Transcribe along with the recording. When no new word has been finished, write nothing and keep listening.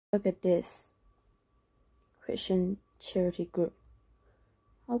Look at this Christian charity group.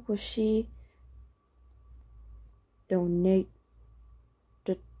 How could she donate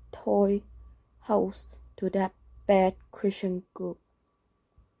the toy house to that bad Christian group?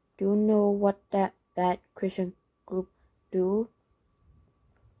 Do you know what that bad Christian group do?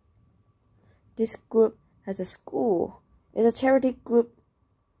 This group has a school. It's a charity group.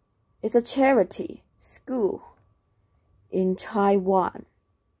 It's a charity school in Taiwan.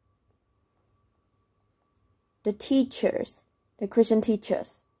 The teachers, the Christian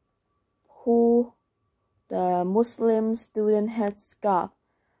teachers, who the Muslim student has scarf.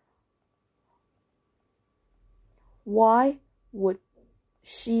 Why would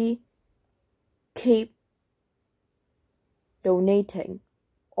she keep donating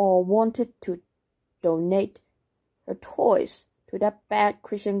or wanted to donate her toys to that bad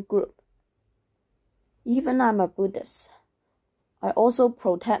Christian group? Even I'm a Buddhist. I also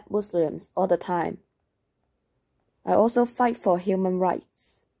protect Muslims all the time. I also fight for human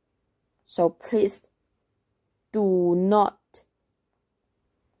rights. So please do not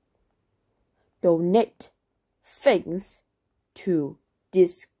donate things to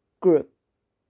this group.